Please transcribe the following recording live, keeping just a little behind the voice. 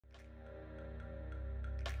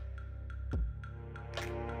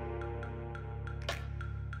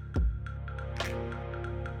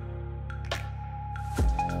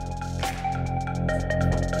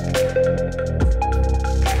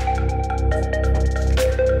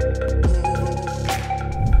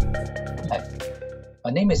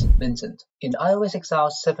My name is Vincent. In iOS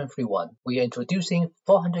XR 7.3.1, we are introducing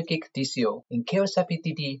 400GB DCO in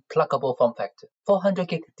QSFP-DD pluggable form factor.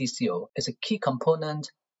 400GB DCO is a key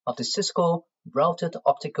component of the Cisco routed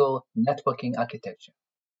optical networking architecture.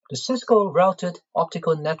 The Cisco routed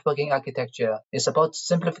optical networking architecture is about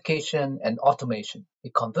simplification and automation.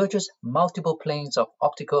 It converges multiple planes of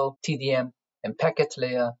optical, TDM, and packet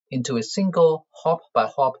layer into a single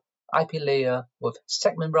hop-by-hop IP layer with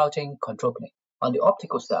segment routing control plane. On the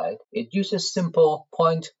optical side, it uses simple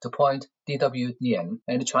point-to-point DWDM,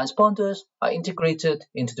 and the transponders are integrated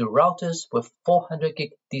into the routers with 400GB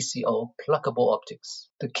DCO pluggable optics.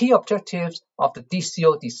 The key objectives of the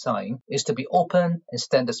DCO design is to be open and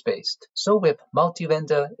standards-based, so with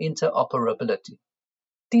multi-vendor interoperability.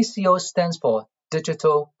 DCO stands for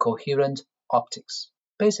Digital Coherent Optics.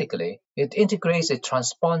 Basically, it integrates a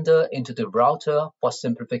transponder into the router for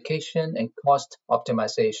simplification and cost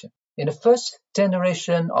optimization. In the first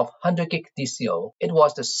generation of 100GB DCO, it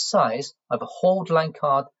was the size of a whole line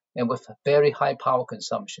card and with very high power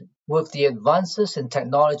consumption. With the advances in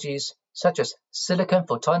technologies such as silicon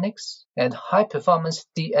photonics and high-performance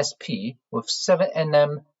DSP with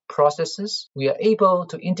 7nm processors, we are able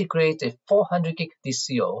to integrate a 400GB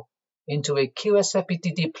DCO into a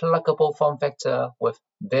QSFP-DD pluggable form factor with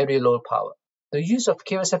very low power. The use of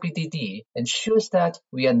QSFP-DD ensures that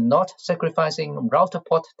we are not sacrificing router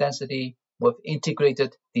port density with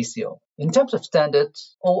integrated DCO. In terms of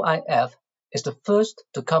standards, OIF is the first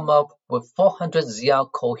to come up with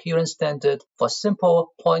 400ZR coherent standard for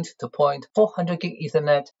simple point-to-point 400GB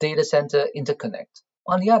Ethernet data center interconnect.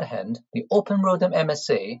 On the other hand, the Open ROADM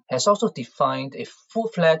MSA has also defined a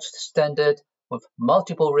full-fledged standard with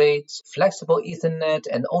multiple rates, flexible Ethernet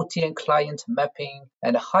and OTN client mapping,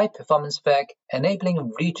 and a high-performance spec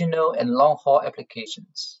enabling regional and long-haul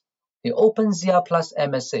applications. The OpenZR Plus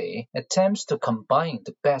MSA attempts to combine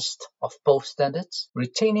the best of both standards,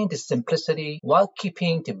 retaining the simplicity while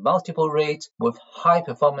keeping the multiple rates with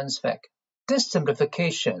high-performance spec. This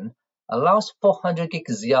simplification allows 400GB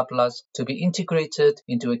ZR Plus to be integrated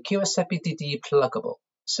into a QSFP-DD pluggable.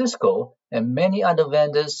 Cisco and many other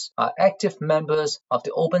vendors are active members of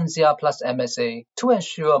the OpenZR Plus MSA to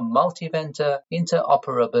ensure multi-vendor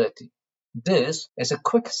interoperability. This is a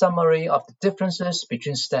quick summary of the differences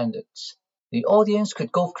between standards. The audience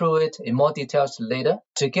could go through it in more details later,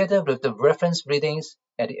 together with the reference readings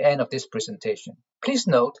at the end of this presentation. Please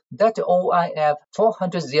note that the OIF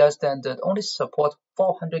 400ZR standard only supports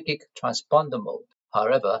 400GB transponder mode.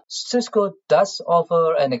 However, Cisco does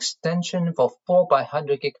offer an extension for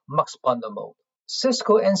 4x100GB muxponder mode.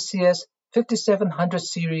 Cisco NCS 5700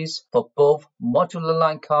 series for both modular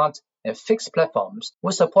line cards and fixed platforms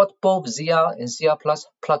will support both ZR and ZR Plus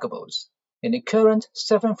pluggables. In the current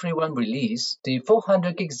 7.3.1 release, the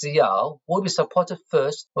 400GB ZR will be supported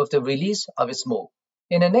first with the release of its mode.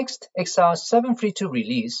 In the next XR 7.3.2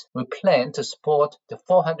 release, we plan to support the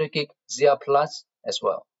 400GB ZR Plus as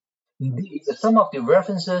well. These are some of the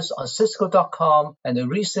references on Cisco.com and the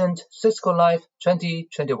recent Cisco Live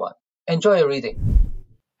 2021. Enjoy your reading.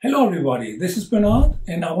 Hello everybody, this is Bernhard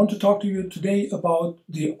and I want to talk to you today about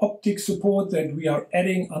the optics support that we are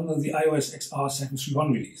adding under the iOS XR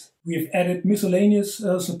 7.3.1 release. We have added miscellaneous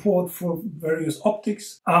support for various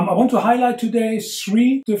optics. I want to highlight today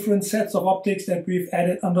 3 different sets of optics that we've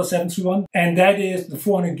added under 7.3.1, and that is the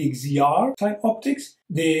 400GB ZR type optics,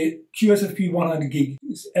 the QSFP 100GB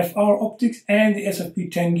FR optics, and the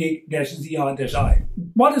SFP 10GB-ZR-I.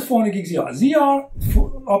 What is 400GB ZR?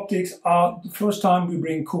 ZR optics are the first time we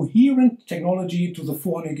bring coherent technology to the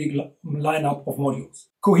 400GB lineup of modules.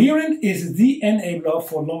 Coherent is the enabler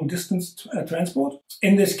for long-distance transport.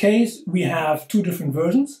 In this case, we have 2 different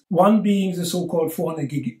versions. One being the so-called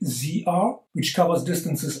 400GB ZR, which covers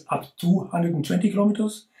distances up to 120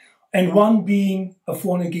 kilometers, and one being a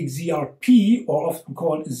 400GB ZRP, or often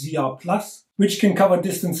called ZR Plus, which can cover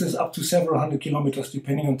distances up to several hundred kilometers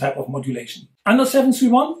depending on type of modulation. Under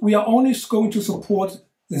 7.3.1, we are only going to support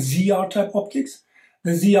the ZR type optics.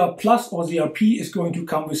 The ZR Plus or ZRP is going to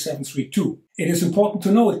come with 7.3.2. It is important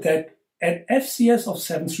to note that at FCS of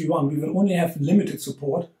 7.3.1, we will only have limited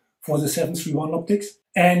support for the 7.3.1 optics,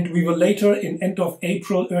 and we will later, in end of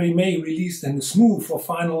April, early May, release then the smooth for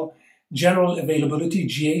final general availability,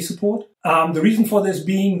 GA support. The reason for this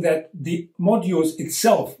being that the modules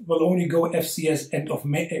itself will only go FCS end of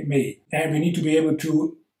May, and we need to be able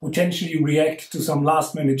to potentially react to some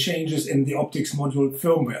last-minute changes in the optics module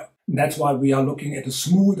firmware. And that's why we are looking at a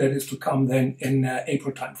smooth that is to come then in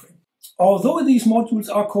April timeframe. Although these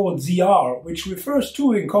modules are called ZR, which refers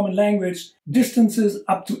to, in common language, distances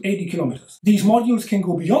up to 80 kilometers. These modules can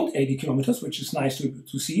go beyond 80 kilometers, which is nice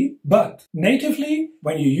to see. But natively,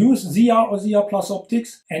 when you use ZR or ZR Plus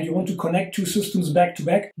optics and you want to connect two systems back to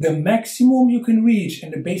back, the maximum you can reach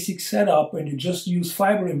in the basic setup when you just use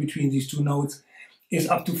fiber in between these two nodes is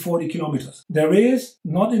up to 40 kilometers. There is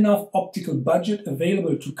not enough optical budget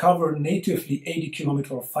available to cover natively 80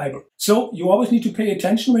 kilometers of fiber. So you always need to pay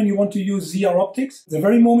attention when you want to use ZR optics. The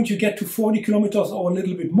very moment you get to 40 kilometers or a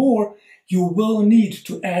little bit more, you will need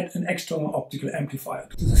to add an external optical amplifier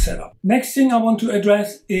to the setup. Next thing I want to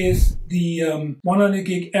address is the 100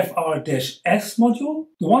 gig FR-S module.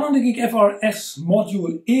 The 100 gig FR-S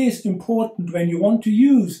module is important when you want to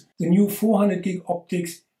use the new 400 gig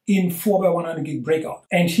optics in 4x100 gig breakout.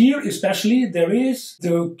 And here especially there is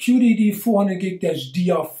the QDD 400 gig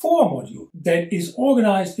DR4 module that is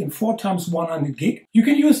organized in 4x100 gig. You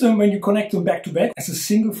can use them when you connect them back to back as a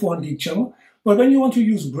single 400 gig channel. But when you want to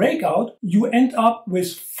use breakout, you end up with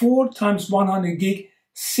 4x100 gig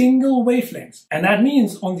single wavelengths. And that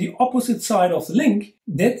means on the opposite side of the link,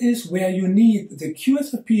 that is where you need the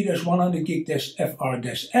QSFP-100 gig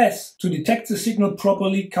FR-S to detect the signal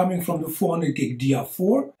properly coming from the 400 gig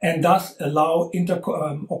DR4 and thus allow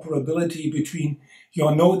interoperability between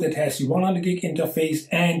your node that has the 100 gig interface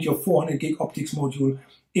and your 400 gig optics module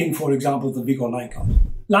in, for example, the Vigor line card.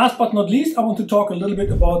 Last but not least, I want to talk a little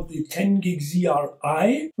bit about the 10 gig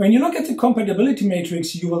ZRI. When you look at the compatibility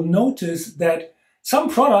matrix, you will notice that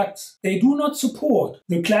some products, they do not support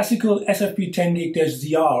the classical SFP 10 gig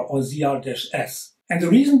ZR or ZR-S. And the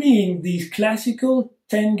reason being, these classical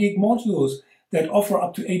 10 gig modules that offer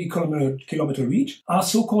up to 80 kilometer reach are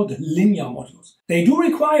so-called linear modules. They do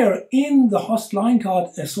require in the host line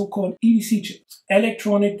card a so-called EDC chip,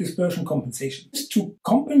 electronic dispersion compensation, to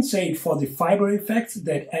compensate for the fiber effects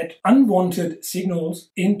that add unwanted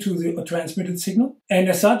signals into the transmitted signal. And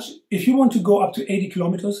as such, if you want to go up to 80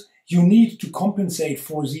 kilometers, you need to compensate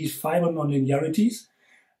for these fiber nonlinearities,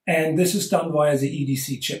 and this is done via the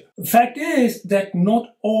EDC chip. The fact is that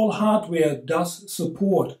not all hardware does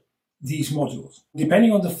support these modules.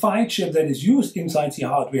 Depending on the PHY chip that is used inside the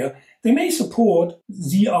hardware, they may support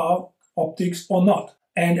ZR optics or not.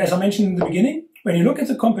 And as I mentioned in the beginning, when you look at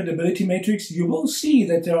the compatibility matrix, you will see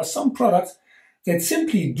that there are some products that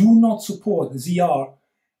simply do not support ZR.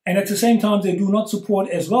 And at the same time, they do not support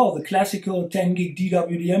as well the classical 10 gig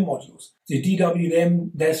DWDM modules, the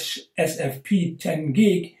DWDM-SFP 10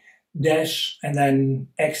 gig dash and then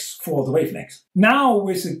X for the wavelengths. Now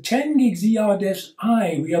with the 10 gig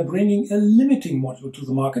ZR-I, we are bringing a limiting module to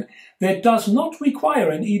the market that does not require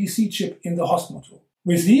an EDC chip in the host module.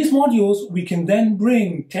 With these modules, we can then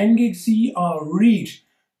bring 10 gig ZR reach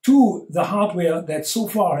to the hardware that so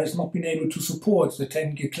far has not been able to support the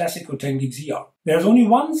 10 gig classical 10 gig ZR. There's only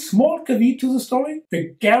one small caveat to the story.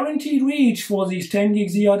 The guaranteed reach for these 10 gig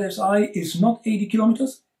ZR-I is not 80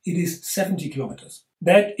 kilometers, it is 70 kilometers.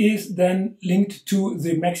 That is then linked to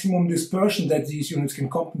the maximum dispersion that these units can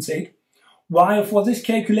compensate. While for this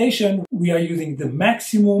calculation, we are using the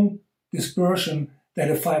maximum dispersion that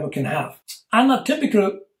a fiber can have. Under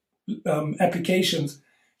typical applications,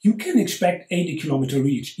 you can expect 80 kilometer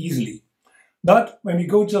reach easily. But when we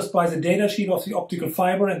go just by the datasheet of the optical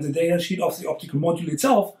fiber and the datasheet of the optical module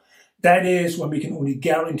itself, that is when we can only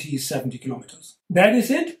guarantee 70 kilometers. That is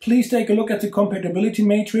it. Please take a look at the compatibility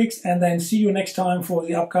matrix and then see you next time for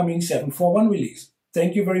the upcoming 741 release.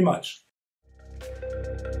 Thank you very much.